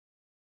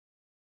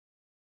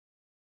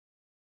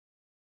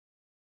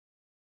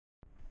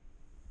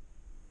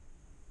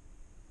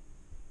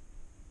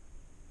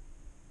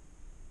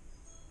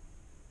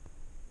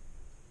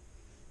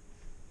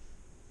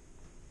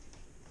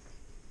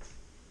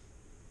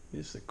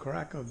It's the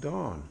crack of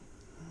dawn.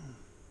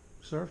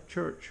 Surf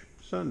church,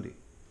 Sunday.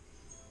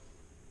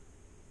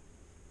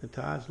 The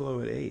tide's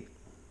low at 8.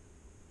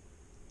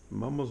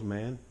 Mumbles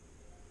man,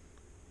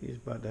 he's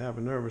about to have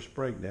a nervous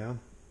breakdown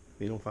if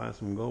he don't find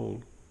some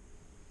gold.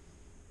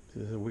 He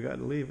said, we got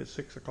to leave at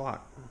 6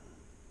 o'clock.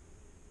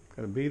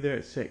 Got to be there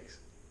at 6.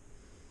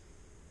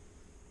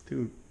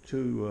 Two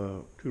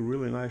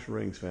really nice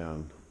rings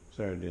found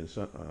Saturday and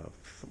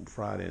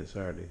Friday and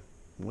Saturday.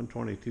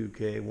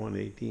 122K,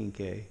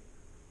 118K.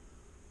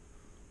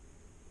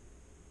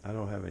 I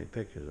don't have any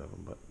pictures of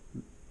them, but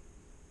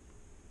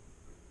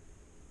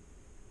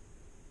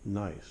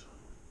nice.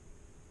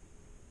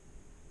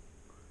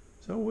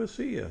 So we'll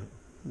see you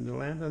in the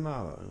land of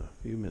Nala in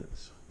a few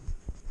minutes.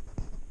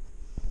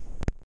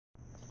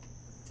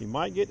 You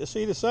might get to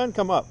see the sun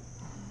come up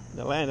in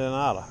the land of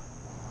Nala.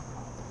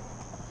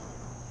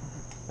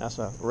 That's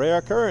a rare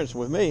occurrence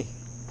with me.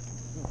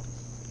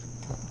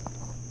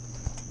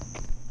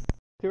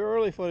 Too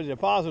early for the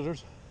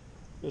depositors.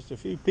 Just a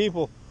few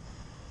people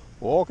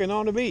walking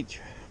on the beach.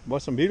 But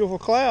some beautiful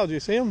clouds, you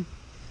see them?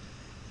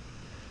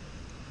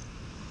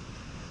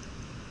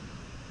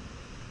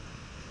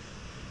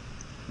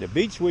 The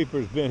beach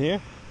sweeper's been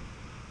here.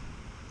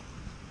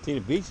 See,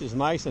 the beach is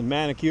nice and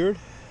manicured.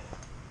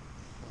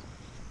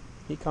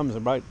 He comes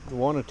about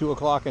 1 or 2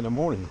 o'clock in the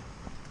morning.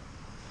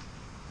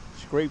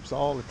 Scrapes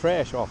all the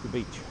trash off the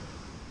beach.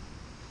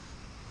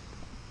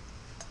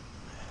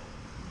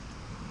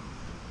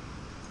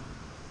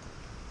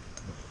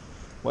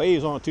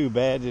 Waves aren't too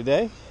bad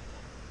today.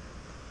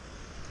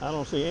 I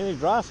don't see any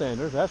dry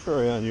sanders. That's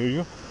very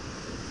unusual.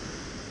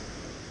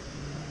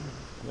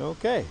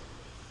 Okay.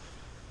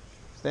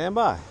 Stand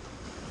by.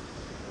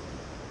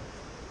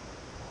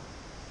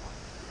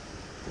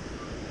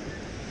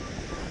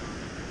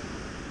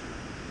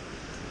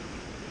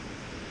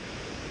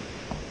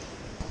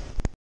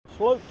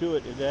 Slope to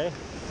it today.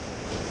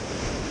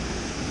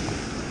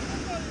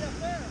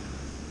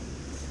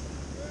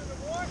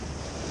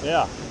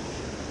 Yeah.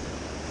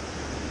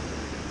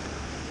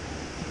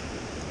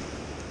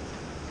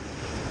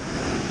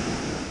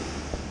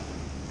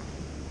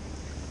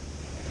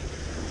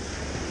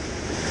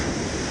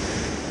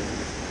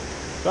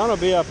 Sun will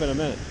be up in a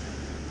minute.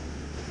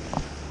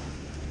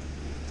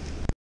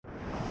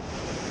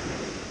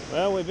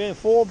 Well, we've been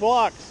 4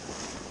 blocks.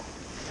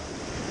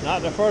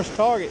 Not the first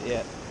target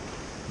yet.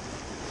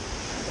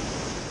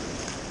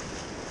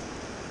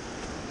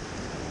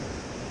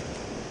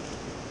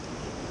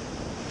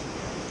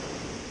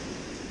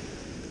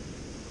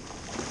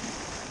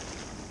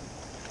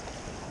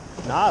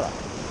 Nada.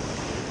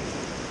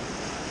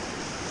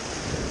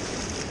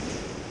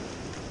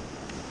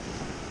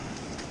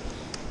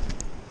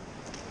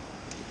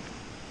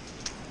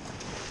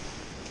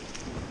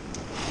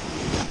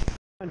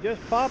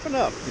 Just popping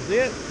up. You see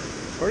it?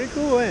 Pretty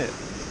cool, ain't it?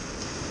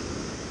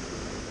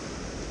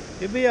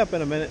 He'll be up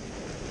in a minute.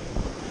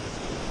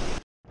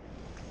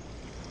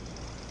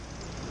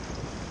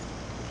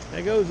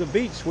 There goes the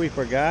beach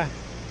sweeper guy.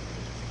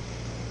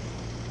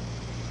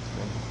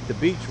 The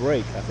beach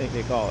rake, I think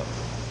they call it.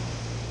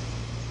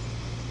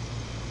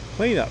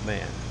 Cleanup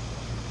man.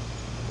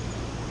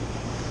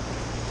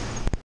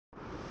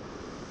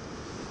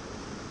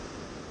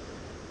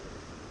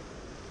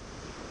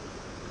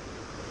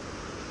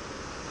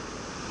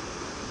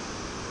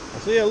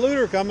 I see a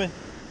looter coming.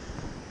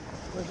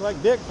 Looks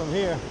like Dick from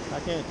here.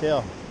 I can't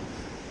tell.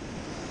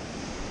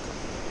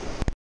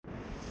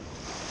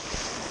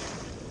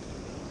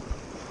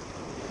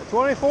 A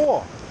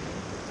 24.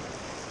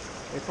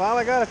 They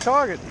finally got a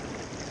target.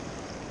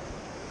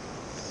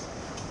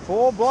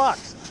 4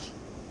 blocks.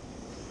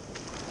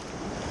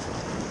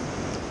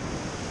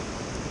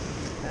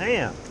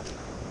 Damn.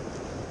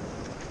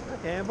 I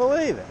can't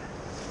believe it.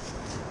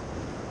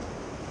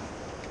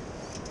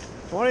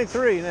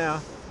 23 now.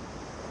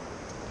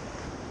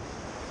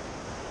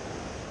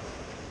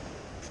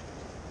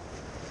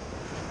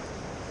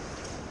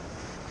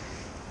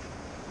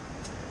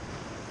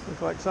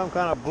 Looks like some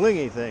kind of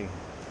blingy thing.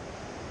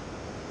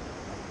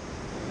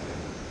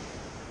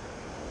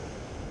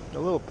 A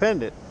little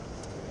pendant.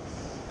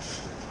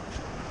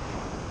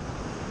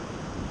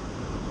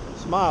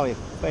 Smiley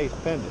face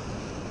pendant.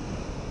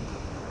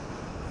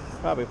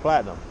 Probably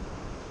platinum.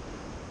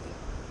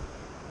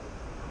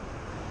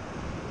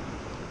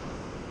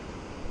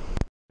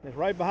 It's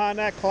right behind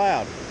that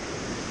cloud.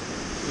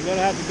 You're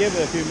gonna have to give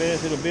it a few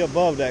minutes. It'll be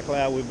above that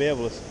cloud. We'll be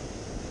able to,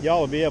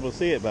 y'all will be able to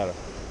see it better.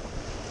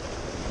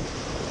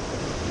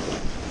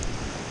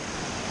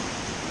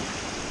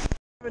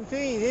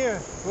 17 here,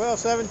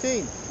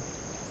 12-17.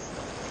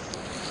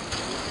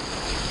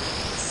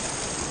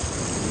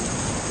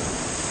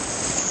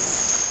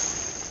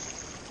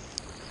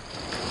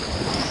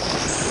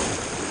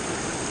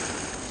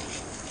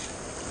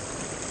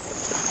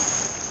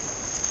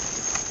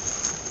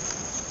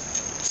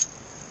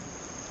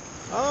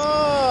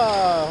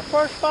 Oh,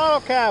 first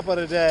bottle cap of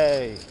the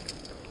day.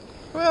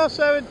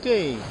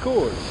 12-17,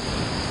 Coors.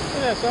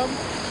 Isn't that something?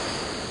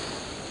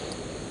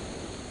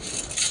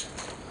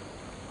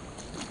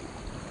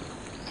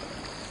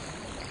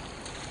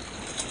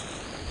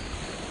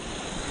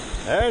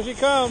 There she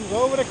comes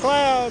over the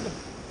cloud.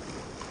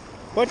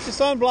 Put your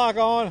sunblock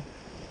on.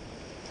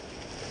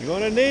 You're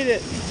going to need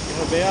it.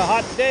 It'll be a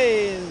hot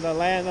day in the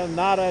land of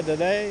Nada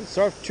today.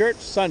 Surf Church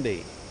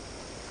Sunday.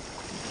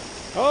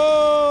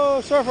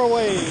 Oh, surfer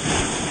wave.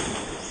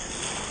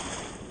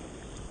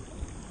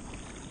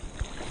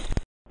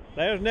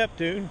 There's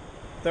Neptune,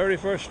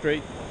 31st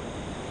Street.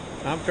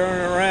 I'm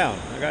turning around.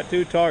 I got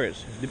two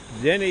targets.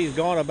 Denny's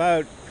gone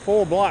about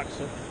 4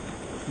 blocks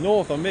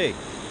north of me.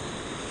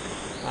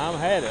 I'm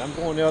headed. I'm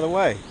going the other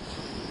way.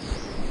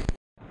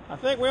 I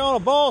think we're on a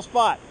ball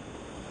spot.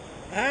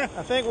 Huh?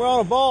 I think we're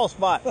on a ball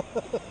spot.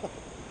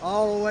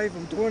 All the way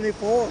from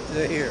 24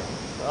 to here.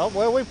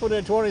 Well, we put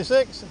in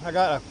 26. I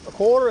got a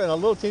quarter and a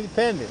little teeny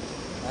pendant.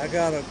 I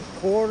got a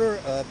quarter,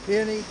 a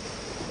penny,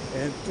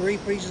 and 3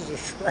 pieces of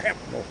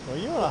shrapnel. Well,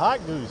 you're a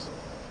hot goose.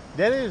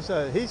 Denny's,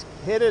 he's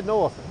headed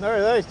north.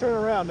 There, he's turning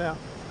around now.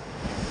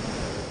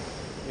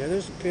 Yeah,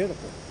 this is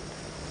pitiful.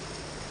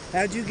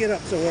 How'd you get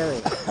up so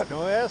early?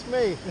 Don't ask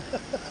me.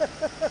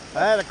 I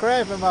had a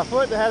cramp in my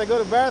foot and I had to go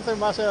to the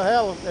bathroom. I said,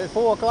 hell, at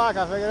 4 o'clock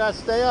I figured I'd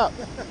stay up.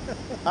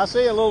 I'll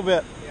see you a little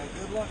bit. Yeah,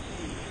 good luck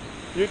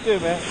to you. You too,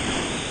 man.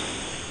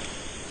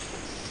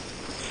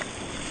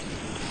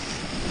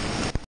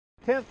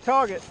 10th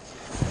target.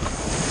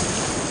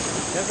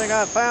 Everything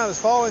I found is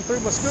falling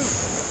through my scoop.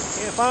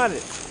 Can't find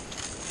it.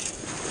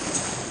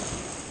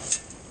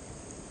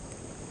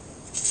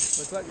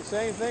 Looks like the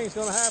same thing's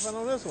going to happen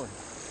on this one.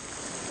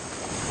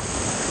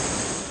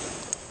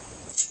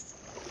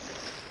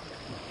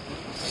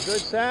 A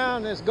good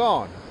sound, it's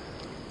gone.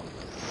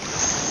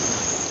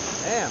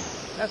 Damn,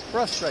 that's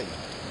frustrating.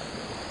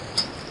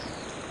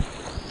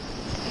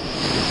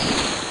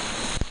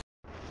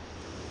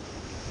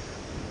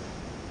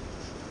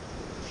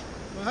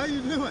 Well, how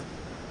you doing?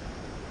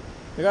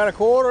 We got a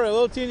quarter, a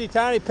little teeny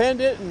tiny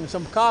pendant, and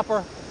some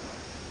copper.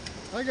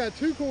 I got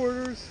 2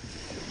 quarters,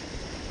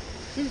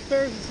 2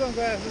 spares of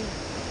sunglasses,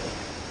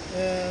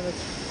 and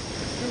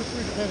 2 or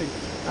 3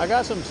 pennies. I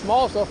got some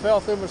small stuff fell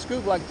through my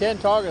scoop, like 10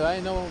 targets. I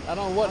don't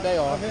know what they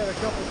are. I've had a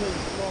couple things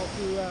fall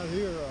through out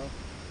here.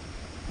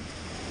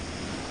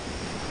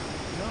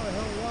 Not a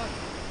hell of a lot.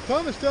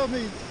 Thomas told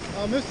me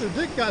Mr.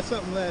 Dick got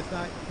something last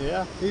night.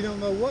 Yeah, He don't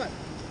know what.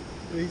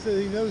 He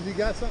said he knows he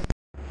got something.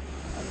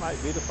 that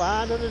might be the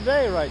find of the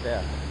day right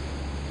there.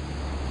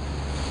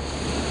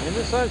 In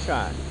the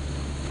sunshine.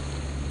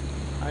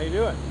 How you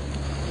doing?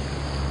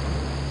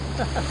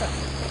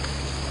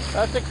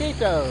 A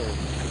taquito.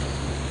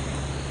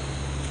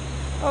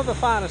 Of the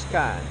finest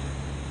kind.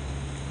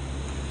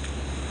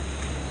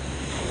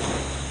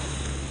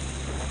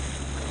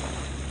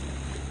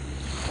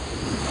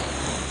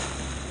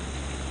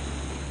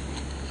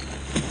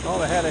 Oh,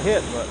 they had a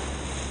hit, but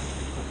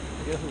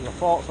I guess it was a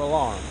false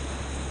alarm.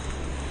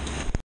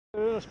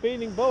 A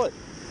speeding bullet,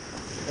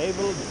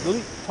 able to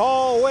leap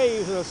tall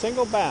waves in a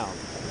single bound.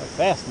 A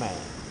fast man.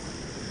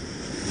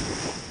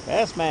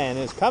 Fast man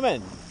is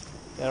coming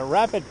at a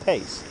rapid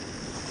pace.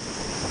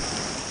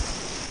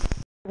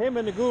 Him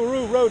and the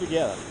guru rode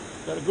together.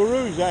 Got a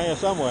guru's down here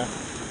somewhere.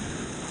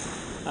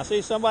 I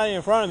see somebody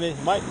in front of me.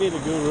 Might be the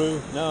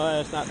guru. No,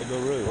 that's not the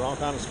guru. Wrong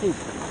kind of scoop.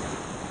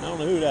 I don't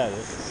know who that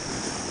is.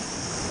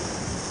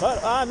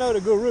 But I know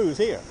the guru's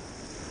here.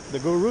 The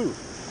guru.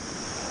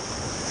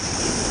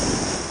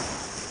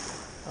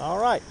 All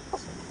right.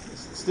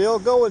 It's still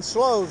going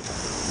slow.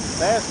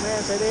 Fast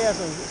man said he had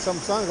some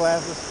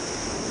sunglasses.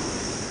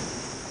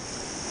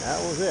 That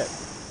was it.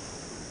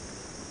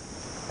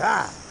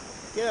 Ah!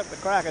 Get up the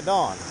crack of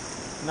dawn.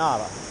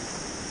 Nada.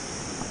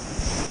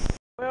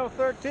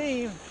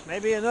 12:13.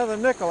 Maybe another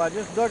nickel. I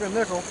just dug a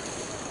nickel.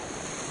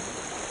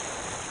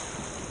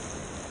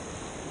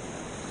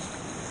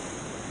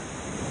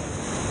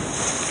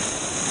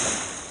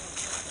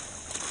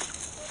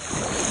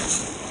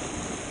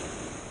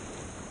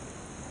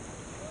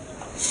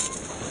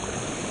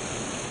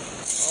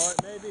 Or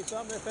it may be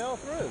something that fell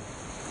through.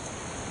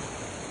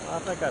 I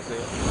think I see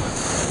it.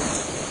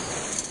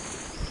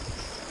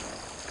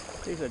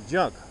 Piece of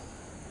junk.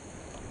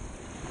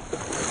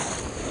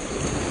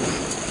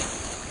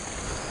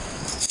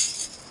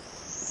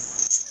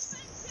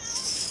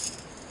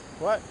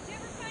 What? Did you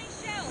ever find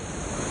shells?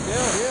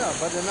 Yeah,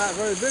 but they're not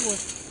very big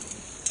ones.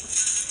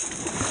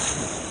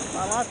 I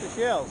like the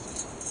shells.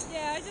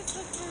 Yeah, I just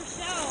looked for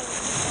shells.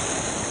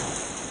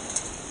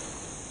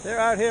 They're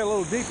out here a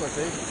little deeper,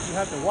 see? You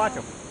have to watch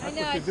them. I That's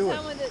know, what I you're doing.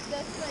 found one that's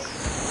like...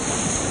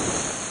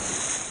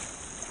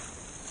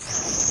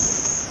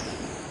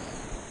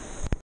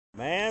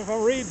 Man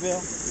from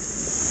Reedville.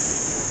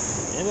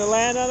 In the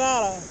land of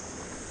Nada.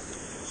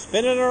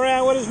 Spinning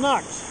around with his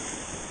knocks.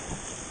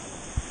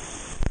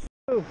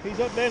 Ooh, he's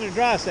up there in the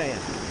dry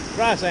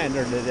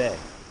sander today.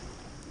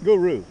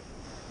 Guru.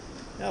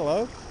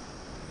 Hello.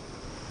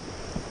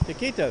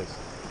 Taquitos.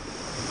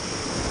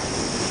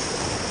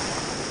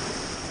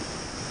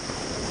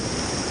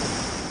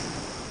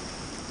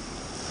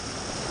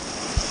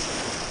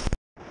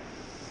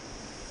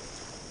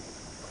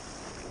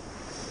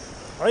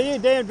 Are you a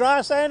damn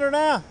dry sander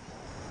now?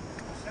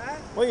 What's that?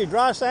 Well, you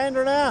dry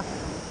sander now?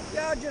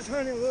 Yeah, I'm just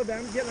hunting a little bit.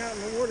 I'm getting out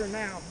in the water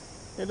now.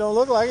 It don't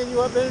look like it.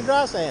 You up in the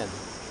dry sand.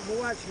 But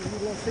watch me.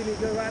 You won't see me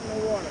go right in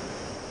the water.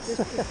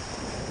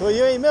 Well,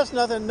 you ain't missed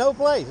nothing, no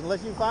place,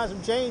 unless you find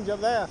some change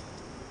up there.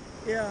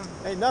 Yeah.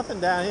 Ain't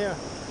nothing down here.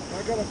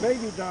 I got a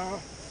baby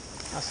doll.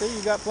 I see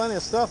you got plenty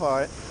of stuff, all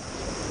right.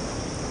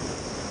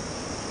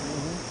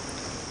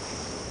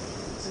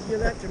 I give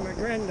that to my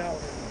granddaughter.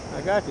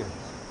 I got you.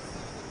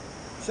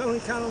 It's the only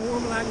kind of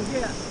woman I can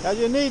get. How's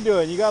your knee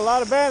doing? You got a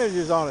lot of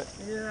bandages on it.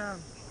 Yeah.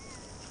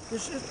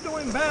 It's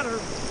doing better.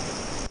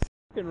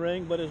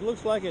 Ring, but it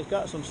looks like it's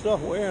got some stuff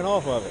wearing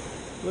off of it.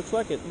 Looks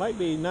like it might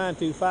be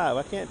 925.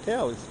 I can't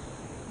tell. It's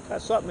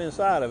got something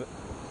inside of it.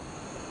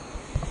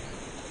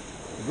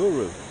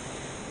 Guru.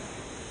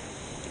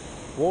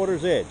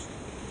 Water's Edge.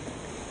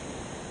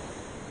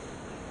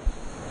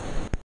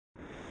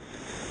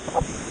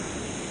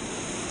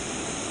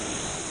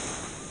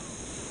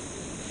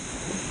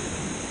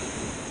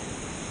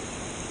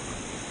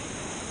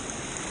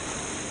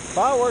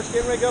 Fireworks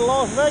getting ready to go to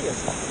Las Vegas.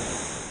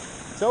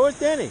 So is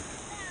Denny.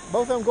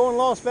 Both of them going to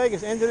Las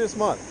Vegas end of this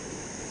month.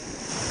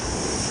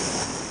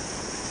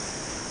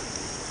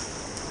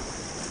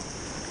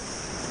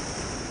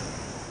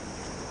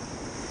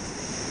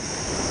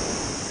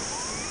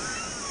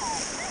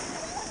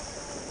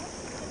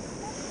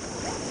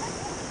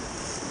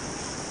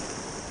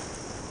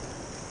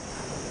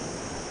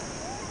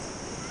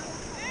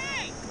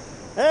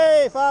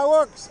 Hey,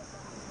 fireworks!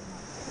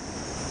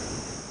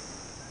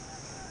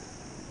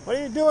 What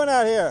are you doing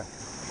out here?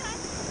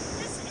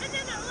 Isn't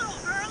it a little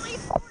early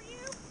for you?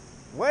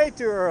 Way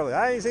too early.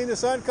 I ain't seen the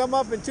sun come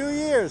up in 2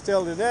 years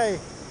till today.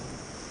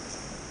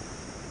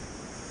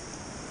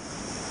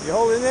 You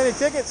holding any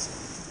tickets?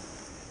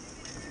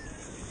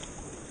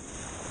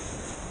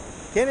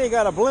 Kenny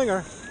got a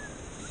blinger.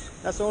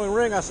 That's the only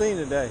ring I seen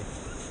today.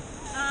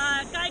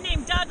 A guy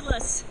named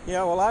Douglas.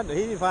 Yeah, well, he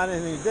didn't find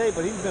anything today,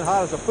 but he's been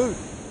hot as a poot.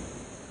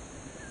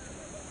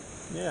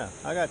 Yeah,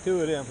 I got 2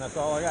 of them. That's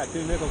all I got.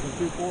 2 nickels and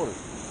 2 quarters.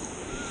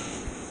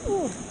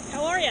 Ooh,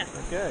 how are you?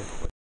 Okay.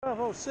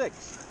 1206.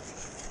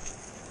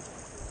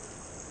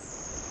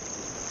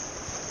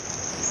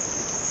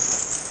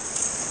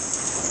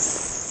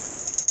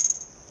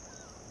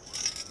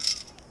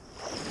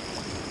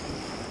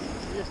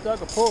 Just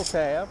dug a pull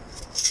tab.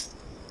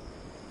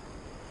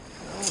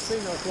 I don't see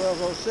no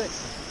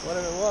 1206.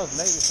 Whatever it was,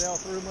 maybe fell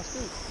through my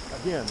scoop.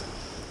 Again.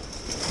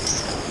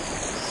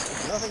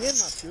 Nothing in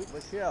my scoop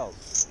but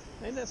shells.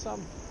 Ain't that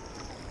something?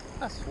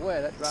 I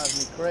swear that drives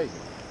me crazy.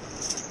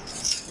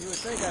 You would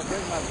think I'd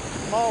bring my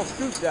small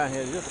scoop down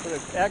here just for the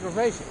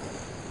aggravation.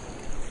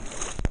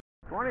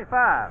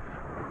 25.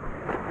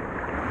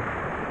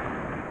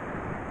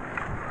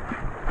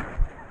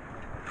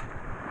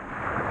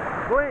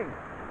 Bling.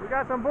 We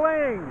got some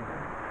bling.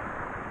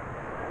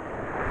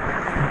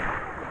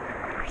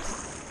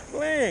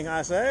 Bling,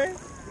 I say.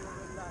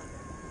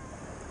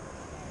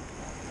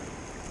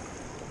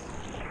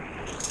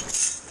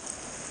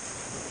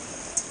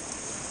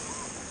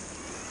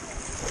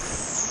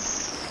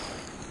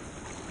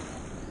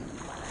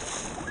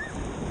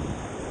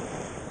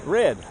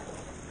 Red.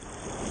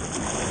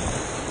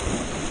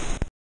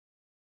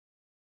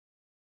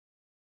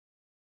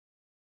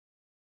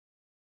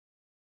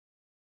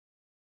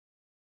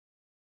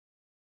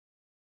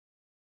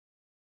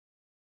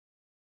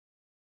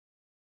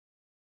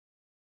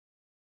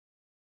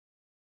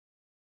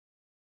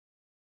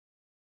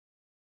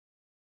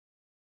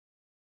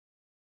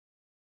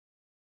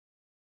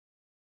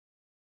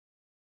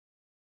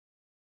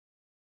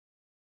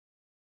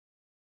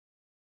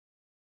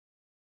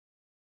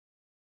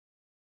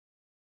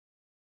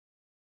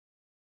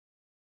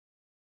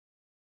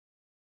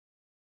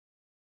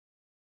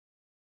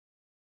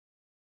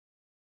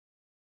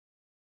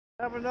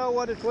 Never know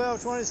what the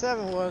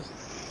 1227 was.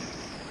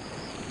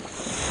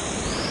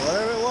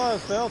 Whatever it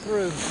was, fell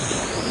through.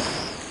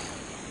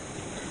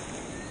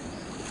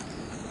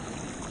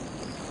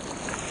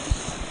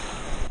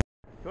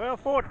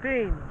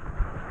 $12.14.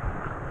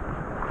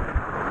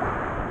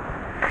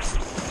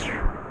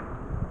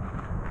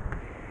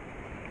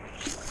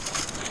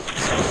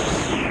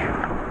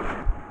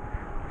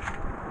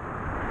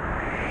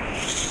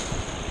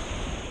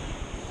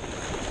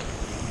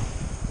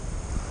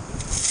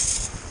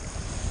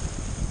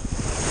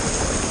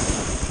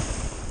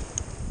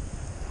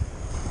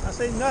 I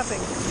see nothing.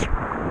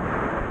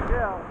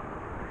 Yeah.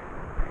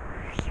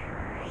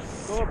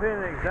 Go up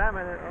here and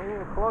examine it a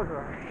little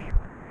closer.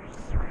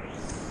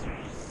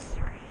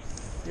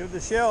 Give the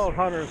shell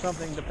hunter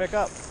something to pick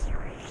up.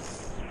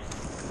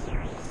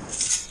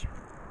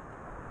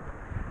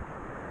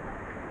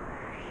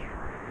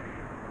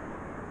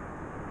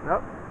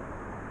 Nope.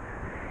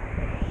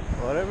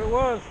 Whatever it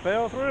was,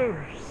 fell through.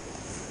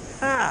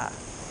 Ha!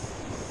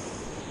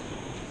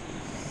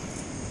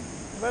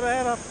 But I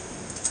had a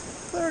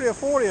 30 or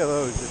 40 of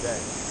those today.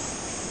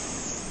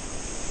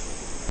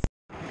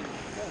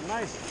 Got a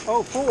nice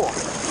 04.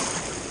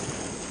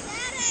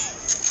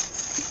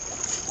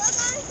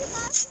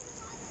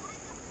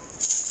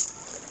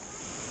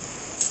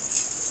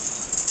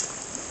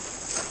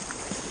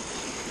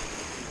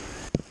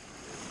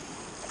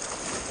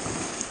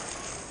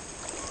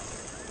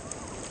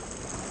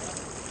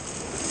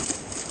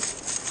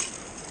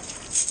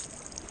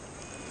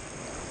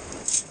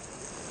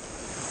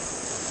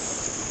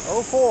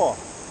 04.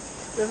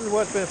 This is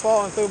what's been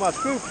falling through my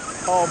scoop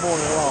all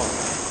morning long.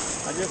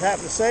 I just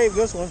happened to save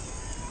this one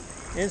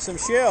in some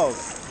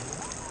shells.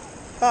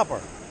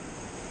 Copper.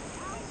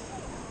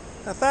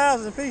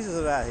 1,000 pieces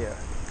of that here.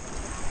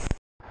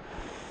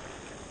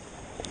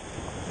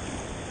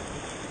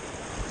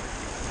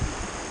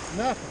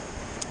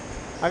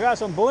 Nothing. I got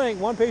some bling,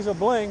 one piece of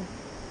bling.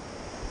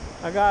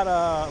 I got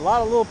a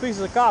lot of little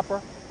pieces of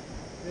copper.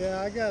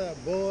 Yeah, I got a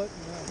bullet.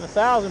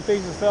 1,000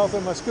 pieces fell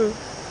through my scoop.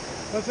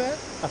 What's that?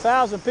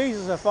 1,000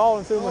 pieces have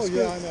fallen through my Oh scoop.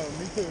 yeah, I know.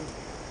 Me too.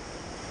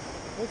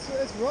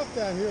 It's rough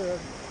down here.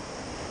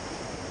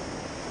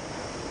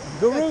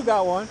 Guru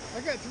got one.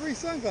 I got 3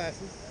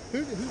 sunglasses.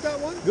 Who got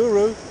one?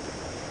 Guru.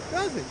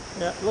 Does he?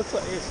 Yeah, looks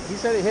like he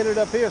said he hit it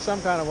up here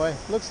some kind of way.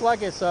 Looks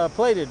like it's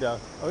plated though,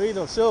 or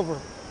either silver,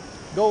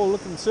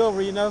 gold-looking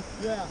silver, you know.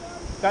 Yeah.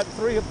 Got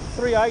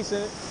three ice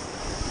in it.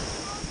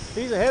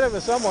 He's ahead of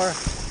us somewhere.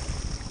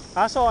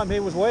 I saw him. He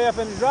was way up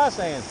in the dry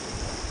sand.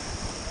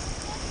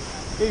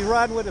 He's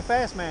riding with the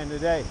fast man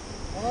today.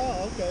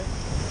 Oh, okay.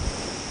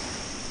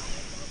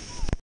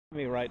 Let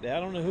me write that. I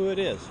don't know who it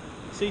is.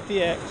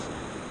 CTX.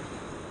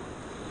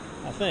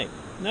 I think.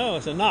 No,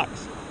 it's a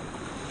Knox.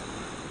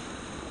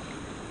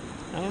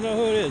 I don't know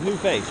who it is. New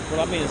face.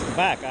 Well, I mean, it's the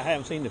back. I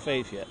haven't seen the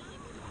face yet.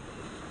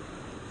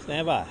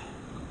 Stand by.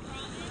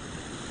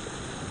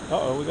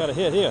 Uh-oh, we got a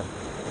hit here.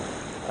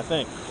 I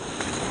think.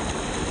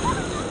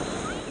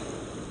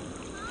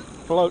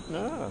 Float.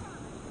 No.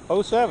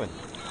 07.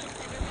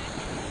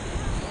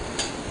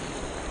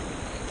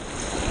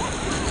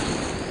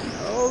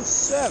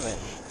 '07.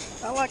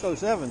 I like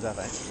 07s, I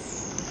think.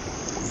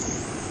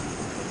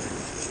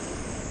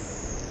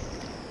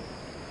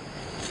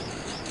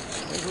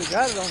 I think we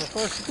got it on the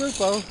first scoop,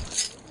 though.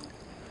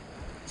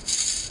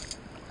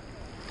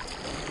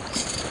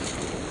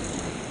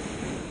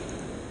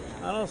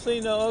 I don't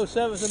see no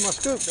 07s in my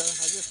scoop, though. I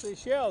just see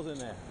shells in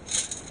there.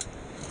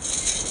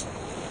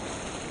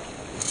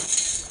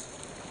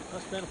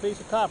 Must have been a piece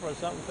of copper or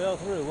something fell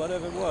through,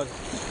 whatever it was.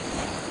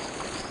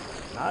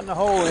 Not in the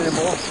hole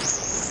anymore.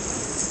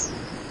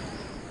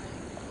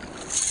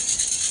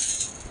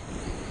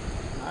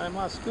 Not in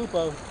my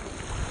scoopo.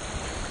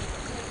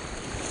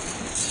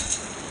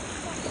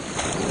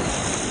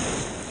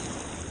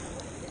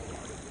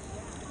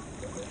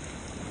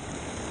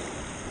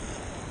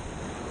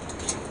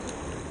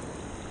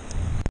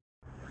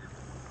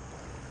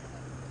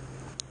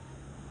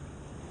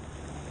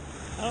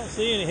 I don't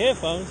see any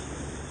headphones.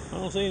 I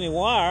don't see any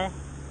wire.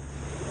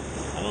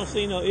 I don't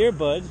see no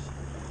earbuds.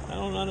 I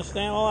don't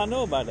understand all I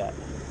know about that.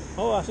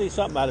 Oh, I see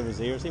something out of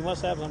his ears. He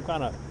must have some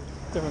kind of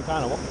different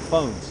kind of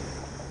phones.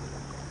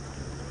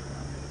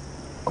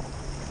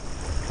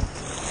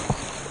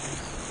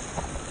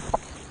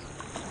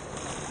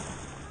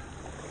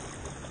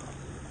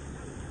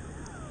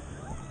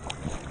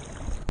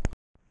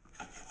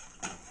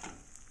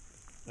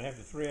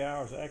 After 3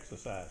 hours of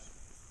exercise.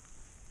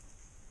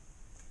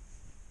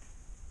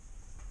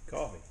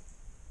 Coffee.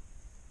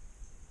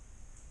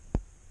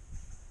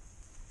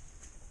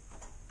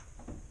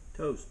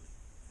 Toast.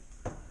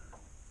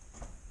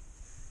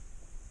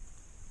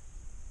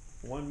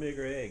 1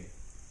 meager egg.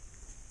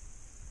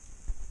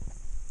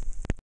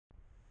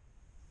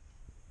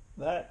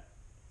 That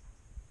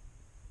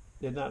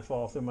did not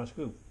fall through my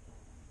scoop.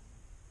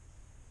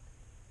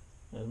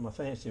 There's my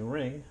fancy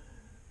ring.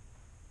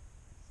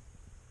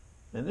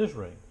 And this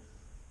ring.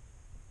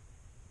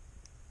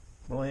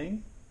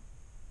 Bling.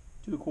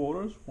 2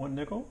 quarters, 1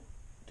 nickel,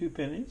 2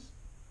 pennies,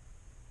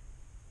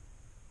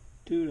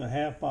 2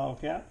 1/2 bottle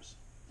caps,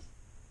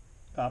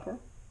 copper,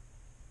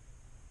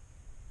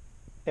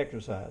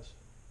 exercise.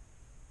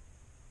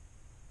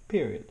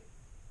 Period.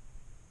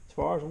 As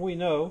far as we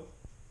know,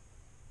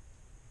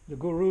 the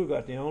Guru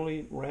got the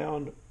only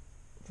round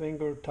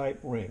finger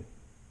type ring.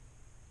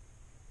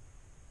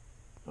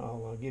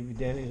 I'll give you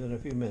Danny's in a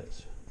few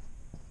minutes.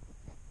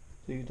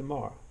 See you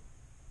tomorrow.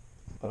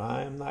 But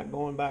I am not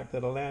going back to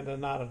the land of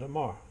nada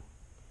tomorrow.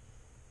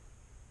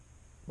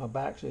 My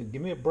back said,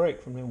 give me a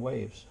break from them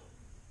waves.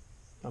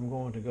 I'm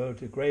going to go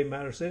to Gray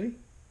Matter City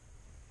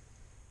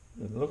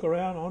and look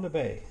around on the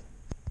bay.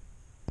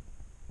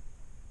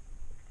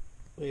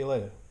 See you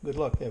later. Good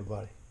luck to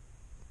everybody.